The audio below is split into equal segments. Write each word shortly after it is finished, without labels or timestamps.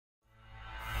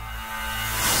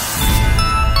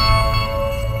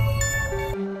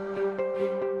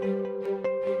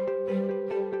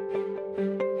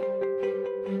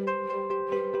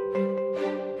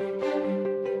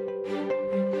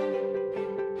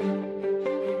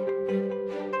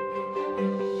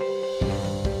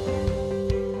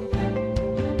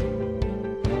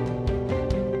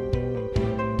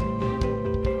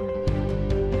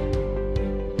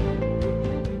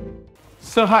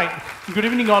So hi, good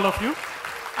evening all of you.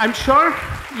 I'm sure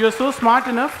you're so smart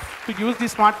enough to use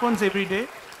these smartphones every day.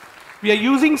 We are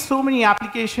using so many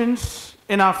applications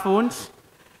in our phones.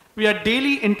 We are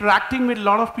daily interacting with a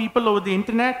lot of people over the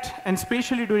internet, and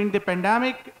especially during the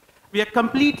pandemic, we are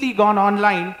completely gone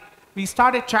online. We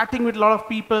started chatting with a lot of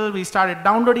people, we started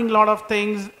downloading a lot of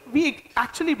things. We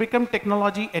actually become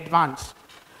technology advanced.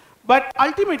 But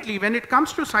ultimately, when it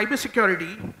comes to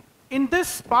cybersecurity, in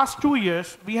this past 2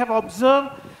 years, we have observed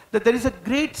that there is a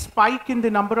great spike in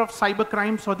the number of cyber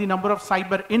crimes or the number of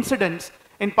cyber incidents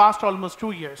in past almost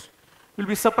 2 years. You'll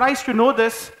be surprised to know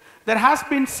this. There has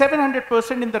been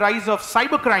 700% in the rise of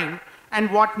cybercrime,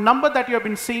 and what number that you have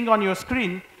been seeing on your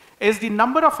screen is the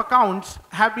number of accounts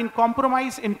have been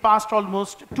compromised in past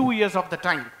almost 2 years of the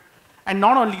time. And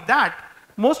not only that,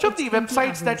 most of the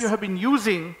websites that you have been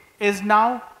using is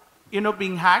now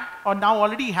being hacked or now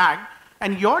already hacked,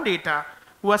 and your data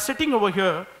who are sitting over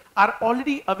here are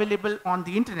already available on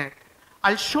the internet.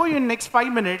 I'll show you in the next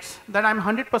 5 minutes that I'm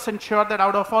 100% sure that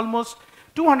out of almost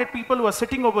 200 people who are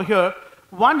sitting over here,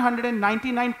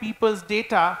 199 people's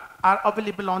data are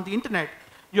available on the internet.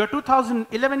 Your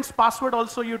 2011's password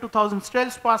also, your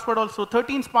 2012's password also,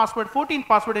 13's password, 14th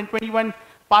password, and 21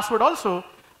 password also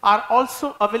are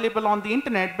also available on the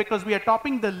internet, because we are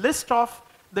topping the list of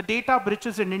the data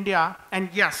breaches in India. And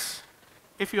yes,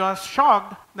 if you are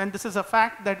shocked, then this is a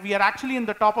fact that we are actually in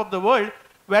the top of the world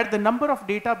where the number of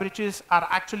data breaches are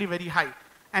actually very high.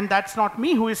 And that's not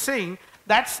me who is saying,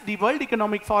 that's the World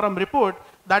Economic Forum report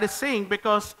that is saying,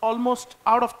 because almost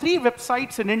out of 3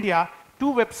 websites in India,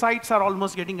 2 websites are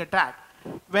almost getting attacked.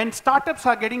 When startups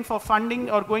are getting for funding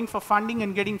or going for funding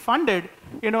and getting funded,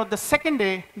 the second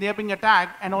day they are being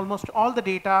attacked, and almost all the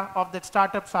data of that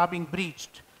startups are being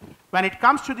breached. When it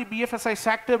comes to the BFSI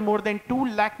sector, more than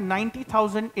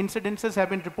 290,000 incidences have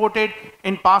been reported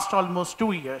in past almost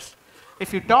 2 years.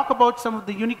 If you talk about some of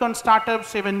the unicorn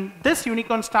startups, even this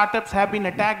unicorn startups have been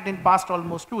attacked in past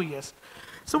almost 2 years.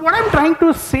 So what I'm trying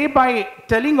to say by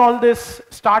telling all this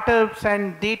startups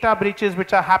and data breaches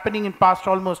which are happening in past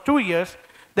almost 2 years,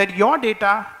 that your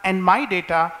data and my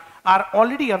data are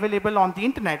already available on the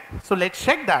internet. So let's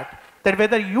check that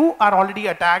whether you are already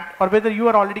attacked or whether you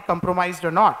are already compromised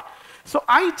or not. So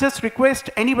I just request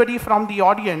anybody from the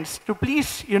audience to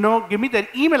please, give me their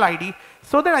email ID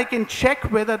so that I can check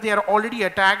whether they are already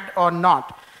attacked or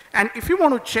not. And if you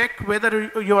want to check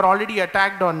whether you are already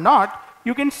attacked or not,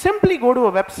 you can simply go to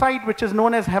a website which is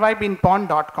known as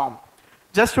haveibeenpawned.com.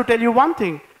 Just to tell you one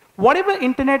thing, whatever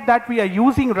internet that we are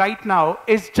using right now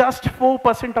is just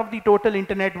 4% of the total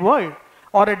internet world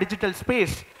or a digital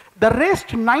space. The rest,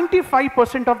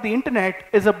 95% of the internet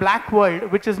is a black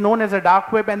world, which is known as a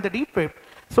dark web and the deep web.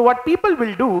 So what people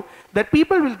will do, that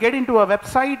people will get into a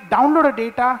website, download a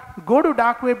data, go to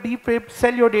dark web, deep web,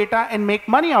 sell your data, and make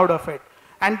money out of it.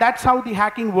 And that's how the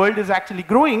hacking world is actually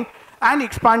growing and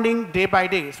expanding day by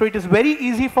day. So it is very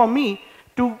easy for me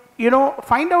to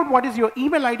find out what is your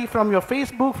email ID from your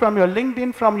Facebook, from your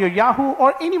LinkedIn, from your Yahoo,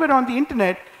 or anywhere on the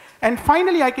internet. And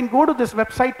finally, I can go to this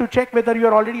website to check whether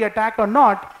you're already attacked or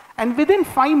not. And within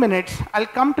 5 minutes, I'll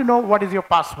come to know what is your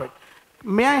password.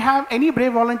 May I have any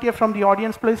brave volunteer from the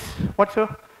audience, please? What's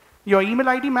your email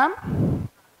ID, ma'am?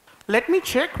 Let me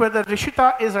check whether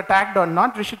Rishita is attacked or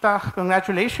not. Rishita,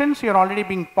 congratulations, you're already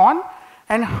being pawned.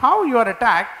 And how you are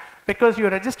attacked, because you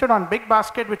registered on Big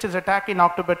Basket, which is attacked in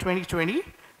October 2020.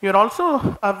 You're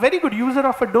also a very good user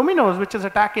of a Domino's, which is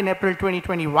attacked in April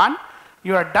 2021.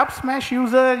 You are a Dubsmash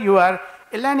user, you are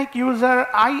Elanic user,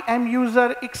 IM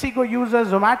user, Ixigo user,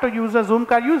 Zomato user,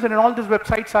 Zoomcar user, and all these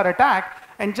websites are attacked.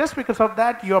 And just because of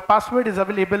that, your password is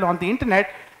available on the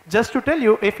internet. Just to tell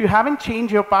you, if you haven't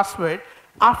changed your password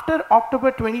after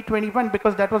October 2021,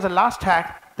 because that was the last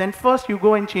hack, then first you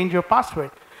go and change your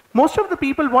password. Most of the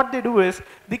people, what they do is,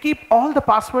 they keep all the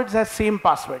passwords as same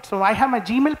password. So I have my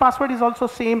Gmail password is also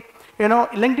same,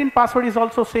 LinkedIn password is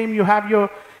also same, you have your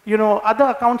other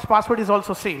accounts password is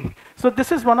also same. So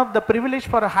this is one of the privilege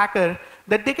for a hacker,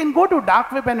 that they can go to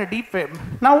dark web and a deep web.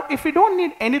 Now, if we don't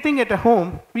need anything at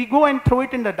home, we go and throw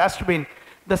it in the dustbin.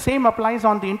 The same applies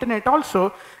on the internet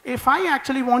also. If I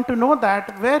actually want to know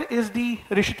that, where is the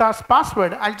Rishita's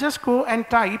password, I'll just go and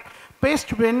type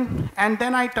pastebin, and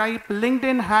then I type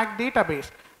LinkedIn hack database.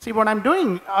 See what I'm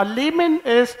doing? A layman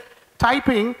is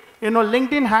typing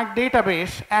LinkedIn hack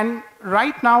database, and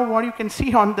right now what you can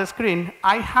see on the screen,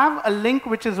 I have a link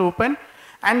which is open,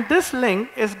 and this link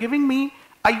is giving me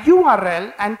a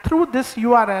URL, and through this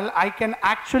URL I can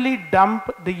actually dump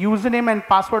the username and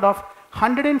password of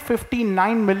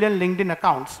 159 million LinkedIn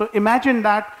accounts. So imagine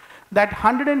that that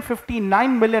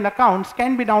 159 million accounts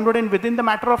can be downloaded within the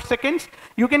matter of seconds.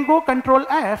 You can go Control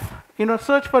F,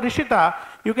 search for Rishita.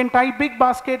 You can type big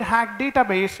basket hack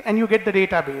database, and you get the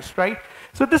database, right?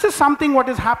 So this is something what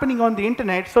is happening on the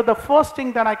internet. So the first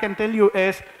thing that I can tell you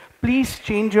is, please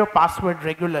change your password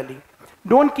regularly.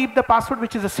 Don't keep the password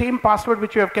which is the same password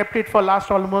which you have kept it for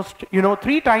last almost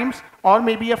 3 times or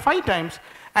maybe 5 times.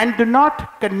 And do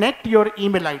not connect your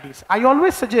email IDs. I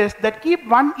always suggest that keep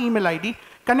one email ID,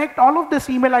 connect all of this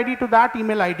email ID to that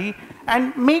email ID,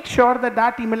 and make sure that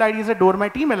that email ID is a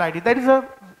doormat email ID. There is an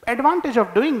advantage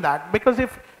of doing that, because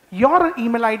if your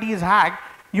email ID is hacked,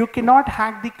 you cannot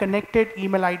hack the connected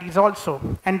email IDs also.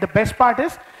 And the best part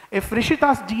is, if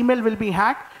Rishita's Gmail will be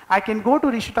hacked, I can go to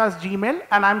Rishita's Gmail,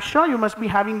 and I'm sure you must be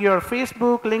having your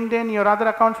Facebook, LinkedIn, your other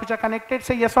accounts which are connected.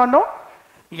 Say yes or no?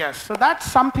 Yes. So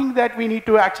that's something that we need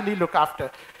to actually look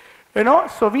after.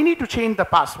 So we need to change the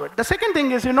password. The second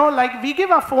thing is, like we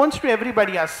give our phones to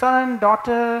everybody. Our son,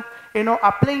 daughter,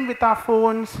 are playing with our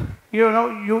phones.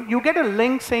 You get a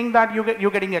link saying that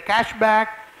you're getting a cashback,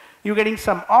 you're getting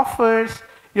some offers.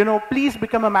 Please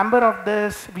become a member of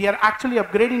this. We are actually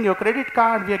upgrading your credit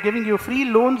card. We are giving you free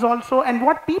loans also. And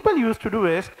what people used to do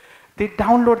is, they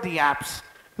download the apps.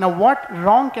 Now, what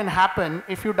wrong can happen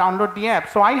if you download the app?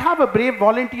 So I have a brave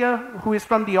volunteer who is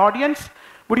from the audience.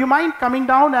 Would you mind coming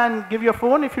down and give your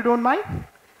phone if you don't mind?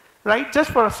 Right,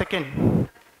 just for a second.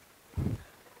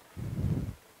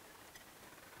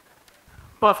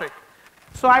 Perfect.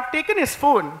 So I've taken his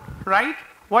phone, right?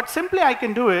 What simply I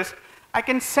can do is, I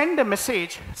can send a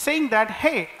message saying that,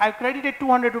 hey, I've credited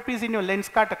 200 rupees in your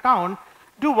Lenskart account.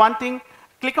 Do one thing,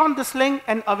 click on this link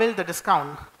and avail the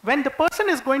discount. When the person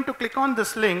is going to click on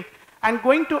this link and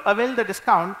going to avail the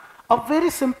discount, a very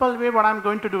simple way what I'm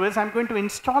going to do is, I'm going to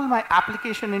install my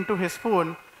application into his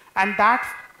phone, and that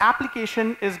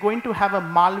application is going to have a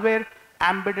malware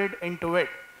embedded into it.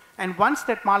 And once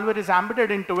that malware is embedded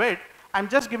into it, I'm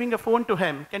just giving a phone to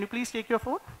him. Can you please take your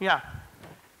phone? Yeah.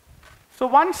 So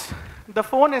once the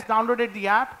phone has downloaded the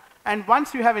app, and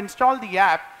once you have installed the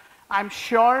app, I'm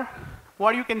sure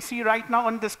what you can see right now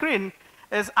on the screen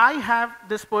is I have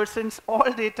this person's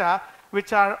all data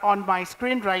which are on my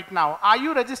screen right now. Are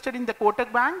you registered in the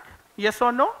Kotak Bank? Yes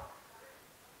or no?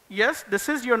 Yes, this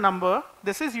is your number.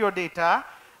 This is your data.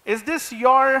 Is this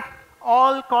your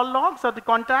all call logs or the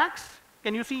contacts?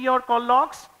 Can you see your call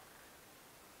logs?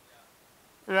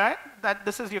 Right,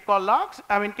 this is your call logs.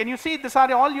 I mean, can you see these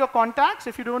are all your contacts?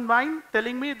 If you don't mind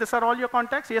telling me these are all your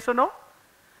contacts, yes or no?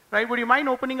 Right, would you mind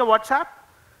opening a WhatsApp?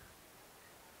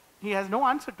 He has no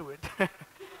answer to it.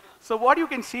 So what you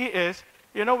can see is,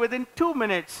 within 2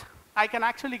 minutes, I can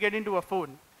actually get into a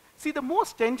phone. See, the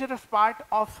most dangerous part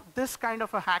of this kind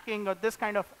of a hacking or this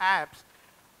kind of apps,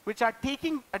 which are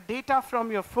taking a data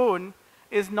from your phone,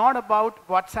 is not about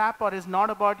WhatsApp, or is not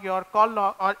about your call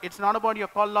log, or it's not about your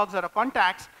call logs or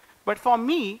contacts. But for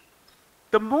me,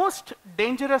 the most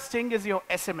dangerous thing is your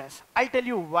SMS. I'll tell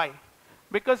you why.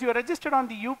 Because you're registered on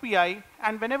the UPI,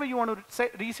 and whenever you want to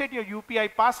reset your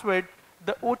UPI password,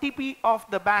 the OTP of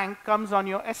the bank comes on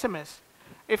your SMS.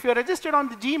 If you're registered on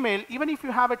the Gmail, even if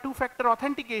you have a 2-factor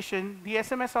authentication, the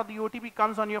SMS or the OTP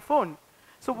comes on your phone.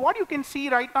 So what you can see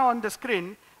right now on the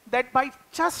screen, that by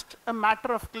just a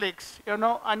matter of clicks,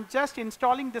 and just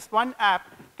installing this one app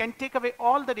can take away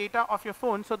all the data of your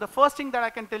phone. So the first thing that I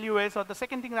can tell you is, or the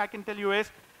second thing that I can tell you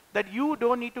is, that you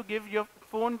don't need to give your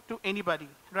phone to anybody,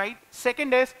 right?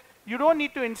 Second is, you don't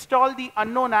need to install the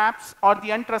unknown apps or the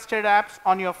untrusted apps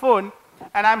on your phone.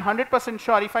 And I'm 100%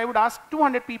 sure, if I would ask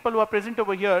 200 people who are present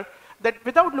over here, that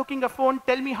without looking at a phone,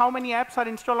 tell me how many apps are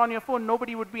installed on your phone,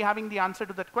 nobody would be having the answer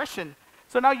to that question.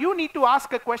 So now you need to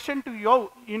ask a question to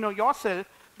yourself,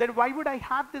 that why would I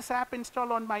have this app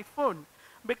installed on my phone?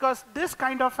 Because this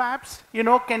kind of apps,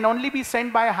 can only be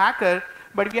sent by a hacker,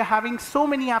 but we are having so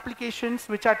many applications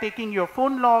which are taking your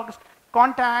phone logs,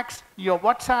 contacts, your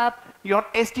WhatsApp, your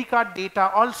SD card data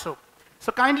also.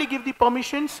 So kindly give the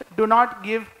permissions, do not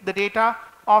give the data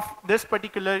of this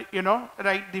particular,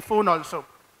 the phone also.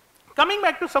 Coming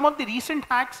back to some of the recent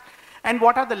hacks, and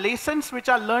what are the lessons which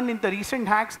are learned in the recent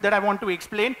hacks that I want to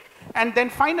explain. And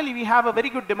then finally, we have a very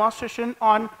good demonstration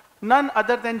on none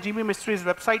other than Jimmy Mistry's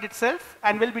website itself,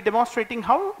 and we'll be demonstrating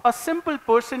how a simple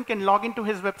person can log into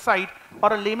his website,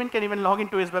 or a layman can even log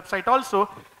into his website also.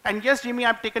 And yes, Jimmy,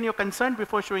 I've taken your consent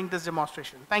before showing this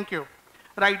demonstration. Thank you.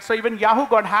 Right, so even Yahoo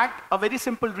got hacked. A very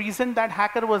simple reason, that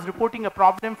hacker was reporting a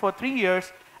problem for 3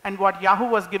 years, and what Yahoo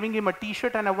was giving him a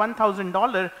t-shirt and a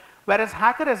 $1,000, whereas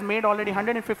hacker has made already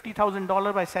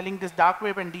 $150,000 by selling this dark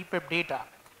web and deep web data.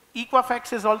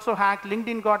 Equifax is also hacked,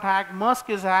 LinkedIn got hacked, Maersk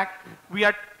is hacked. We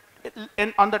are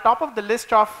on the top of the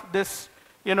list of this,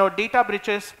 data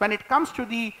breaches. When it comes to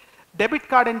the debit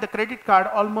card and the credit card,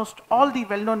 almost all the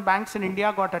well-known banks in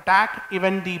India got attacked.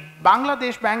 Even the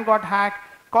Bangladesh bank got hacked,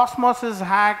 Cosmos is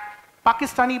hacked,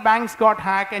 Pakistani banks got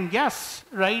hacked, and yes,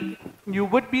 right, you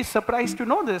would be surprised to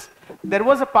know this. There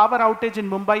was a power outage in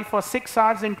Mumbai for 6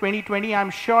 hours in 2020.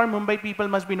 I'm sure Mumbai people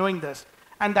must be knowing this.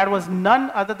 And that was none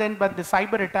other than but the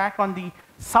cyber attack on the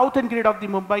southern grid of the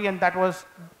Mumbai, and that was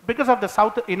because of the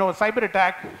cyber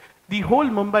attack, the whole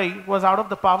Mumbai was out of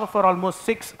the power for almost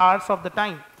 6 hours of the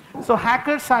time. So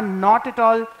hackers are not at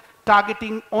all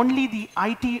targeting only the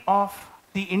IT of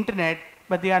the internet,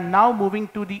 but they are now moving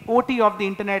to the OT of the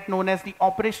internet, known as the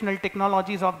operational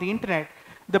technologies of the internet.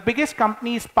 The biggest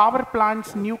companies, power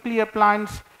plants, nuclear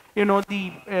plants, even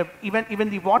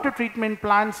the water treatment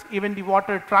plants, even the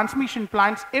water transmission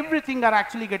plants, everything are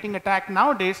actually getting attacked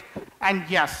nowadays. And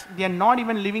yes, they are not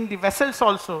even leaving the vessels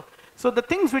also. So the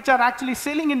things which are actually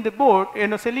sailing in the boat,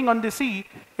 sailing on the sea,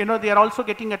 they are also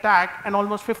getting attacked, and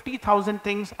almost 50,000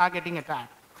 things are getting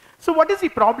attacked. So what is the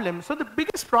problem? So the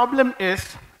biggest problem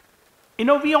is,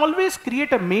 we always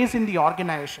create a maze in the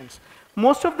organizations.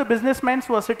 Most of the businessmen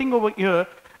who are sitting over here,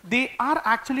 they are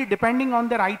actually depending on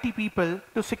their IT people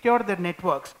to secure their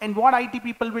networks. And what IT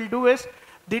people will do is,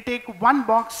 they take one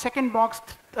box, second box,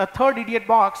 a third idiot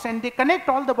box, and they connect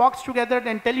all the boxes together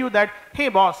and tell you that, hey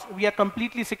boss, we are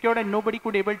completely secured and nobody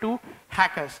could able to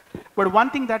hack us. But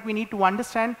one thing that we need to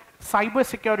understand, cyber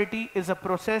security is a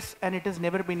process and it has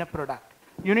never been a product.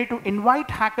 You need to invite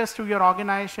hackers to your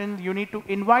organization. You need to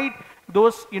invite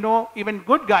those, even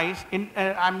good guys,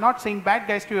 I'm not saying bad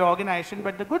guys to your organization,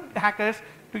 but the good hackers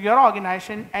to your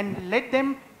organization, and let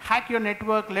them hack your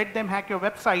network, let them hack your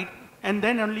website, and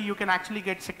then only you can actually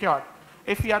get secured.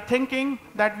 If we are thinking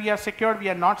that we are secured, we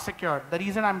are not secured. The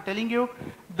reason I'm telling you,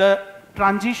 the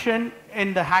transition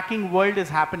in the hacking world is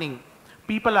happening.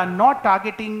 People are not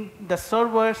targeting the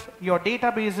servers, your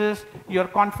databases, your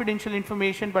confidential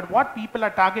information, but what people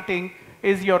are targeting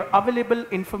is your available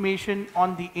information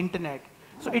on the internet.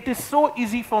 So it is so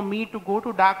easy for me to go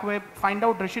to dark web, find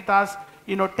out Rishita's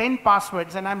 10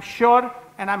 passwords, and I'm sure,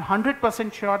 and I'm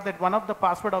 100% sure that one of the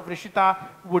password of Rishita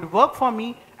would work for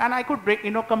me, and I could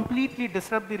completely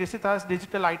disrupt the Rishita's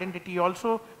digital identity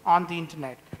also on the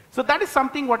internet. So that is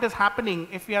something what is happening.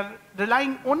 If we are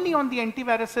relying only on the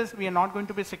antiviruses, we are not going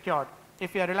to be secured.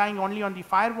 If we are relying only on the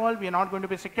firewall, we are not going to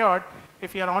be secured.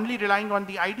 If we are only relying on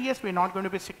the IDS, we are not going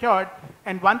to be secured.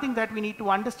 And one thing that we need to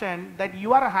understand, that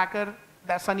you are a hacker,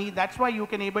 Sunny, that's why you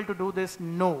can able to do this.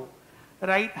 No.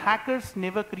 Right? Hackers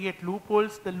never create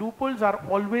loopholes. The loopholes are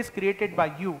always created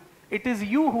by you. It is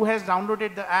you who has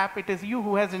downloaded the app. It is you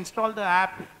who has installed the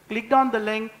app, clicked on the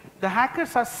link. The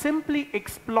hackers are simply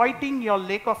exploiting your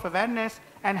lack of awareness,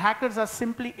 and hackers are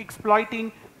simply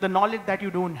exploiting the knowledge that you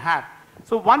don't have.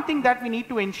 So one thing that we need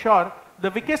to ensure, the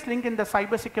weakest link in the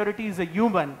cybersecurity is a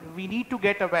human. We need to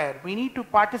get aware. We need to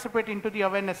participate into the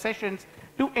awareness sessions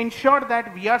to ensure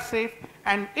that we are safe,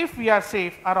 and if we are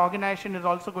safe, our organization is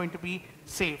also going to be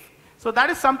safe. So that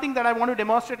is something that I want to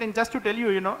demonstrate, and just to tell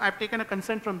you, I've taken a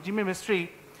consent from Jimmy Mistry,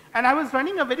 and I was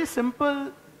running a very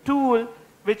simple tool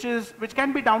which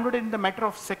can be downloaded in the matter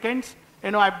of seconds.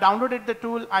 I've downloaded the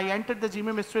tool, I entered the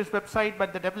Jimmy Mistry's website,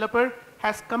 but the developer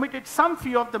has committed some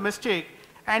few of the mistake.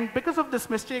 And because of this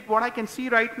mistake, what I can see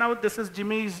right now, this is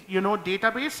Jimmy's,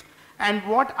 database. And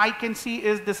what I can see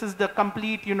is this is the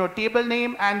complete, table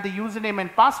name and the username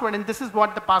and password, and this is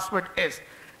what the password is.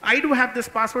 I do have this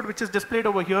password which is displayed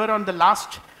over here on the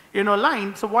last,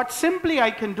 line. So what simply I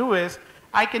can do is,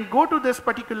 I can go to this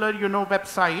particular,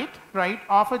 website, right,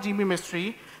 of a Jimmy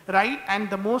Mistry, right, and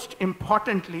the most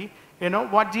importantly,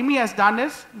 what Jimmy has done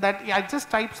is that I just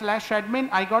type /admin,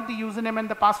 I got the username and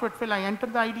the password fill, I enter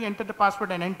the ID, enter the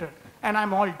password, and enter, and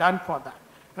I'm all done for that,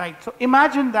 right? So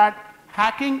imagine that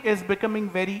hacking is becoming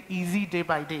very easy day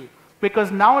by day,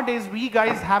 because nowadays we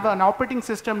guys have an operating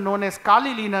system known as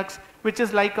Kali Linux, which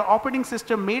is like an operating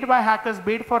system made by hackers,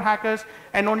 made for hackers,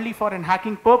 and only for an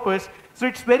hacking purpose. So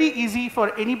it's very easy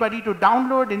for anybody to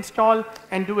download, install,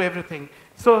 and do everything.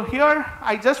 So here,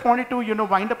 I just wanted to,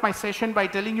 wind up my session by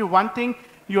telling you one thing.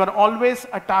 You are always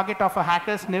a target of a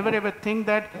hacker. Never ever think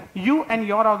that you and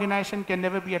your organization can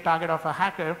never be a target of a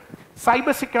hacker.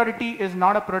 Cybersecurity is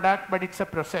not a product, but it's a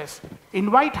process.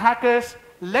 Invite hackers,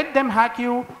 let them hack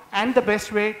you, and the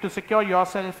best way to secure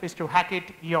yourself is to hack it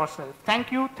yourself.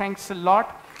 Thank you. Thanks a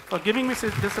lot for giving me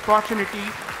this opportunity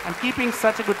and keeping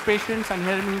such a good patience and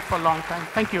hearing me for a long time.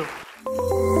 Thank you.